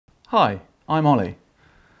Hi, I'm Ollie.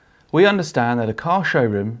 We understand that a car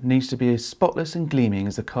showroom needs to be as spotless and gleaming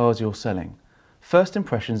as the cars you're selling. First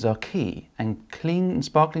impressions are key, and clean and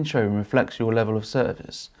sparkling showroom reflects your level of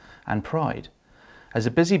service and pride. As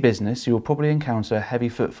a busy business, you will probably encounter a heavy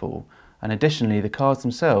footfall, and additionally the cars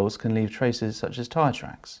themselves can leave traces such as tyre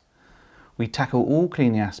tracks. We tackle all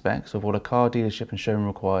cleaning aspects of what a car dealership and showroom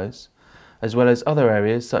requires, as well as other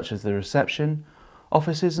areas such as the reception,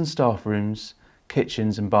 offices and staff rooms,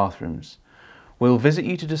 kitchens and bathrooms. We'll visit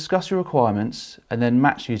you to discuss your requirements and then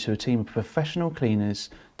match you to a team of professional cleaners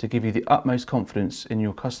to give you the utmost confidence in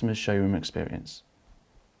your customer's showroom experience.